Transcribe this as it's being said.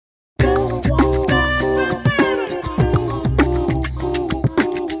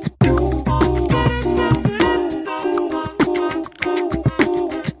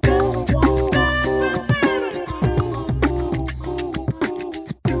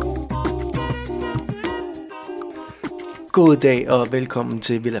God dag og velkommen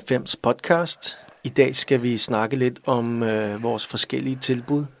til Villa Fems podcast. I dag skal vi snakke lidt om vores forskellige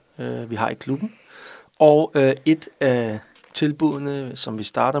tilbud, vi har i klubben. Og et af tilbudene, som vi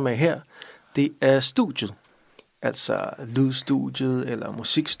starter med her, det er studiet. Altså lydstudiet eller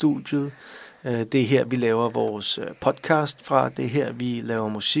musikstudiet. Det er her, vi laver vores podcast fra. Det er her, vi laver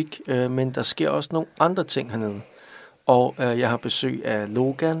musik. Men der sker også nogle andre ting hernede. Og jeg har besøg af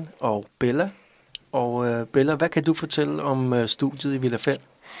Logan og Bella. Og Bella, hvad kan du fortælle om studiet i Villa Fem?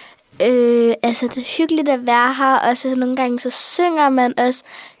 Altså, det er hyggeligt at være her, og så nogle gange så synger man også,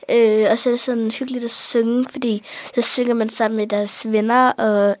 og så er det sådan hyggeligt at synge, fordi så synger man sammen med deres venner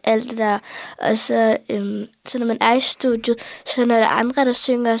og alt det der. Og så når man er i studiet, så når der er andre, der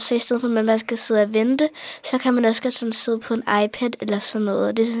synger, så i stedet for at man bare skal sidde og vente, så kan man også sådan sidde på en iPad eller sådan noget,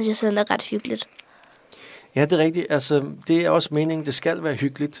 og det synes jeg sådan er ret hyggeligt. Ja, det er rigtigt. Altså, det er også meningen, det skal være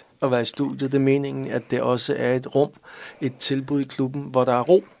hyggeligt at være i studiet. Det er meningen, at det også er et rum, et tilbud i klubben, hvor der er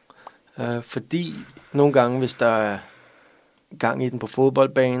ro. Fordi nogle gange, hvis der er gang i den på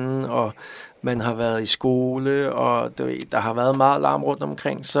fodboldbanen, og man har været i skole, og der har været meget larm rundt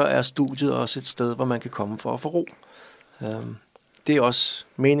omkring, så er studiet også et sted, hvor man kan komme for at få ro. Det er også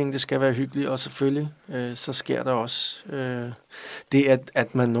meningen, det skal være hyggeligt, og selvfølgelig så sker der også det,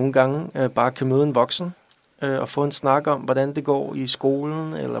 at man nogle gange bare kan møde en voksen, og få en snak om, hvordan det går i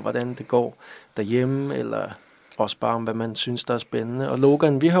skolen, eller hvordan det går derhjemme, eller også bare om, hvad man synes, der er spændende. Og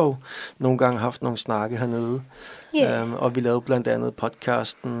Logan, vi har jo nogle gange haft nogle snakke hernede, og vi lavede blandt andet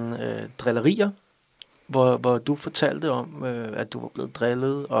podcasten Drillerier, hvor du fortalte om, at du var blevet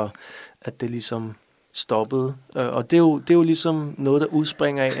drillet, og at det ligesom stoppede. Og det er jo ligesom noget, der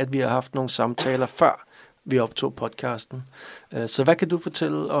udspringer af, at vi har haft nogle samtaler før vi optog podcasten. Så hvad kan du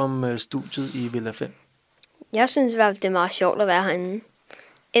fortælle om studiet i Villa Fem? Jeg synes i hvert fald, det er meget sjovt at være herinde.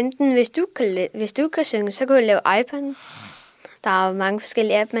 Enten hvis du kan synge, så kan du lave iPad'en. Der er jo mange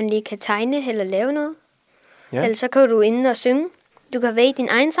forskellige apps, man lige kan tegne eller lave noget. Ja. Eller så kan du inde og synge. Du kan vælge din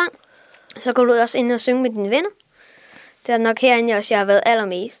egen sang. Så kan du også inde og synge med dine venner. Det er nok herinde også, jeg har været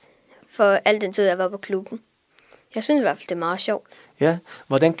allermest. For al den tid, jeg var på klubben. Jeg synes i hvert fald, det er meget sjovt. Ja,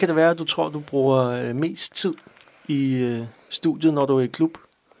 hvordan kan det være, at du tror, du bruger mest tid i studiet, når du er i klub?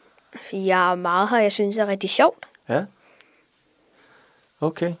 Jeg er meget her, jeg synes, det er rigtig sjovt. Ja.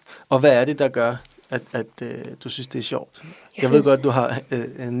 Okay. Og hvad er det, der gør, at du synes, det er sjovt? Jeg ved godt, du har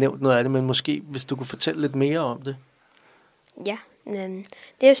nævnt noget af det, men måske, hvis du kunne fortælle lidt mere om det. Ja,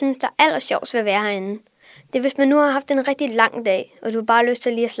 det jeg synes, der er allersjovt ved at være herinde. Det er, hvis man nu har haft en rigtig lang dag, og du har bare lyst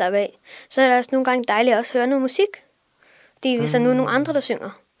til lige at slappe af, så er det også nogle gange dejligt at også høre noget musik. Det er, hvis der nu er nogle andre, der synger.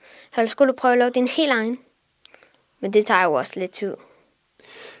 Så skulle du prøve at lave din helt egen. Men det tager jo også lidt tid.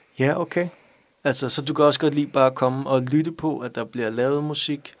 Ja, okay. Altså, så du kan også godt lide bare at komme og lytte på, at der bliver lavet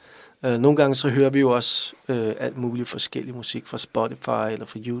musik. Nogle gange så hører vi jo også alt muligt forskellig musik fra Spotify eller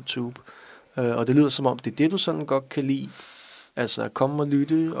fra YouTube. Og det lyder som om, det er det, du sådan godt kan lide. Altså, komme og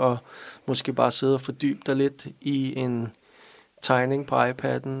lytte og måske bare sidde og fordybe dig lidt i en tegning på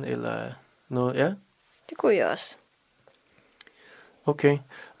iPad'en eller noget. Ja? Det kunne jeg også. Okay.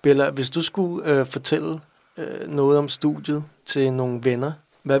 Bella, hvis du skulle fortælle noget om studiet til nogle venner,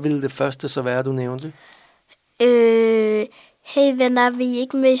 hvad ville det første så være, du nævnte? Hey venner, vil I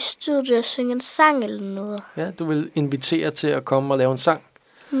ikke med i studiet og synge en sang eller noget? Ja, du vil invitere til at komme og lave en sang.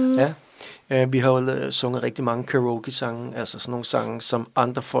 Ja. Vi har jo sunget rigtig mange karaoke-sange, altså sådan nogle sange, som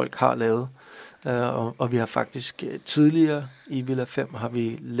andre folk har lavet. Og vi har faktisk tidligere i Villa Fem har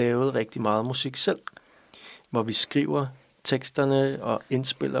vi lavet rigtig meget musik selv, hvor vi skriver teksterne og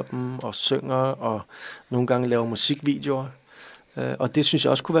indspiller dem og synger og nogle gange laver musikvideoer. Og det synes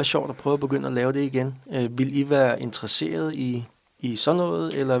jeg også kunne være sjovt at prøve at begynde at lave det igen. Vil I være interesseret i sådan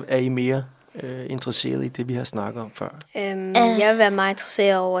noget, eller er I mere interesseret i det, vi har snakket om før? Jeg vil være meget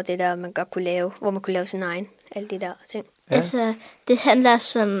interesseret over det der, man godt kunne lave, hvor man kunne lave sin egen, alle de der ting. Ja. Altså, det handler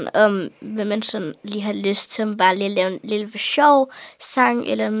sådan om, hvad man sådan lige har lyst til, bare lige at lave en lille for sjov sang,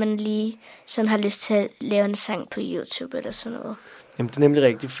 eller man lige sådan har lyst til at lave en sang på YouTube eller sådan noget. Jamen, det er nemlig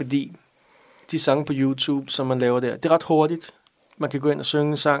rigtigt, fordi de sange på YouTube, som man laver der, det er ret hurtigt. Man kan gå ind og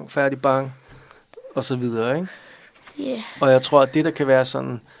synge en sang, færdig bang, og så videre, ikke? Yeah. Og jeg tror, at det, der kan være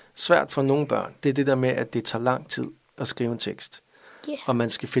sådan svært for nogle børn, det er det der med, at det tager lang tid at skrive en tekst. Yeah. Og man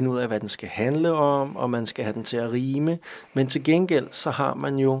skal finde ud af, hvad den skal handle om, og man skal have den til at rime. Men til gengæld, så har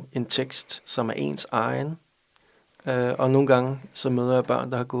man jo en tekst, som er ens egen. Og nogle gange, så møder jeg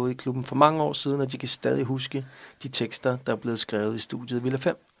børn, der har gået i klubben for mange år siden, og de kan stadig huske de tekster, der er blevet skrevet i studiet Villa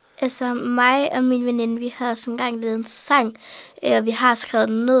Fem. Altså mig og min veninde, vi har sådan engang lavet en sang, og vi har skrevet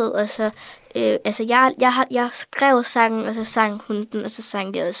den ned, og så jeg skrev sangen, og så sang hun den, og så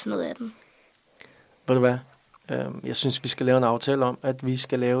sang jeg også noget af den. Ved du hvad? Jeg synes, vi skal lave en aftale om, at vi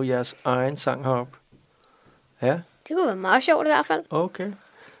skal lave jeres egen sang heroppe. Ja? Det kunne være meget sjovt i hvert fald. Okay.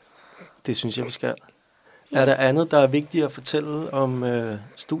 Det synes jeg, vi skal. Er der andet, der er vigtigt at fortælle om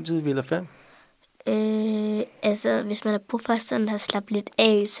studiet i Villa Fem? Hvis man er brug for sådan at slappe lidt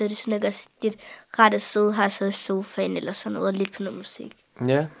af, så er det sådan også lidt ret at sidde her så i sofaen eller sådan noget, og lidt på noget musik.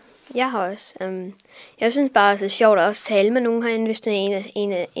 Ja. Jeg har også. Jeg synes bare, det er sjovt at også tale med nogen herinde, hvis du er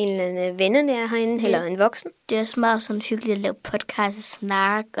en eller anden vennerne er herinde, eller en voksen. Det er også meget sådan hyggeligt at lave podcast og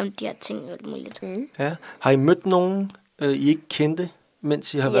snakke om de her ting og alt muligt. Mm. Ja. Har I mødt nogen, I ikke kendte,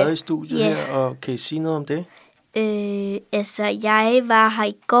 mens I har været i studiet her, og kan I sige noget om det? Jeg var her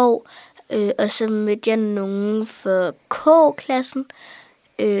i går, og så mødte jeg nogen for K-klassen,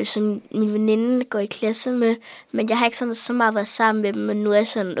 som min veninde går i klasse med, men jeg har ikke sådan så meget været sammen med dem, men nu er jeg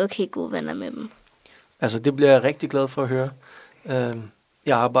sådan okay gode venner med dem. Altså, det bliver jeg rigtig glad for at høre.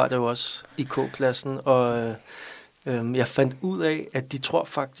 Jeg arbejder jo også i K-klassen, og jeg fandt ud af, at de tror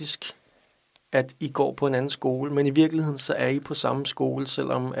faktisk, at I går på en anden skole, men i virkeligheden så er I på samme skole,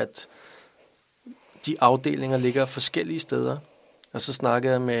 selvom at de afdelinger ligger forskellige steder. Og så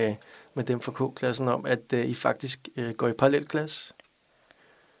snakkede jeg med dem fra K-klassen om, at I faktisk går i parallelklasse.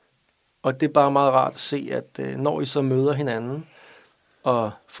 Og det er bare meget rart at se, at når I så møder hinanden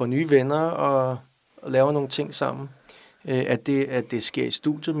og får nye venner og laver nogle ting sammen, at det sker i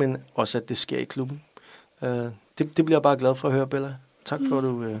studiet, men også at det sker i klubben. Det bliver jeg bare glad for at høre, Bella. Tak for, at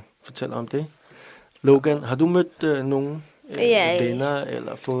du fortæller om det. Logan, har du mødt nogen venner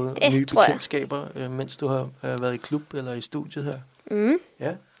eller fået nye bekendtskaber, mens du har været i klub eller i studiet her? Mm.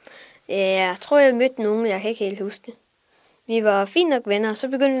 Ja. Jeg tror, jeg mødte nogen, jeg kan ikke helt huske det. Vi var fint nok venner, og så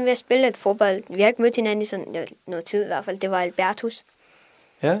begyndte vi at spille lidt fodbold. Vi har ikke mødt hinanden i sådan noget tid i hvert fald. Det var Albertus.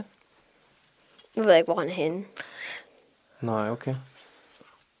 Ja. Nu ved jeg ikke, hvor han er henne. Nej, okay.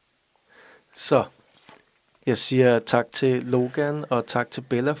 Så, jeg siger tak til Logan og tak til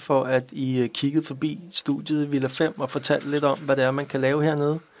Bella for, at I kiggede forbi studiet Villa Fem og fortalte lidt om, hvad det er, man kan lave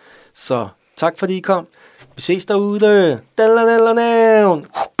hernede. Så tak fordi I kom. Vi ses derude. Dalanævn.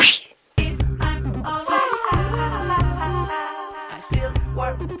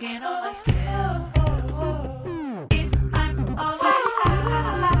 Working on my skills. If I'm alive,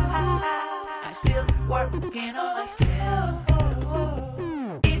 I'm still working on my skills.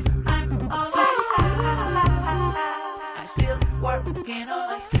 If I'm alive, I'm still working on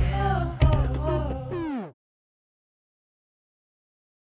my skills.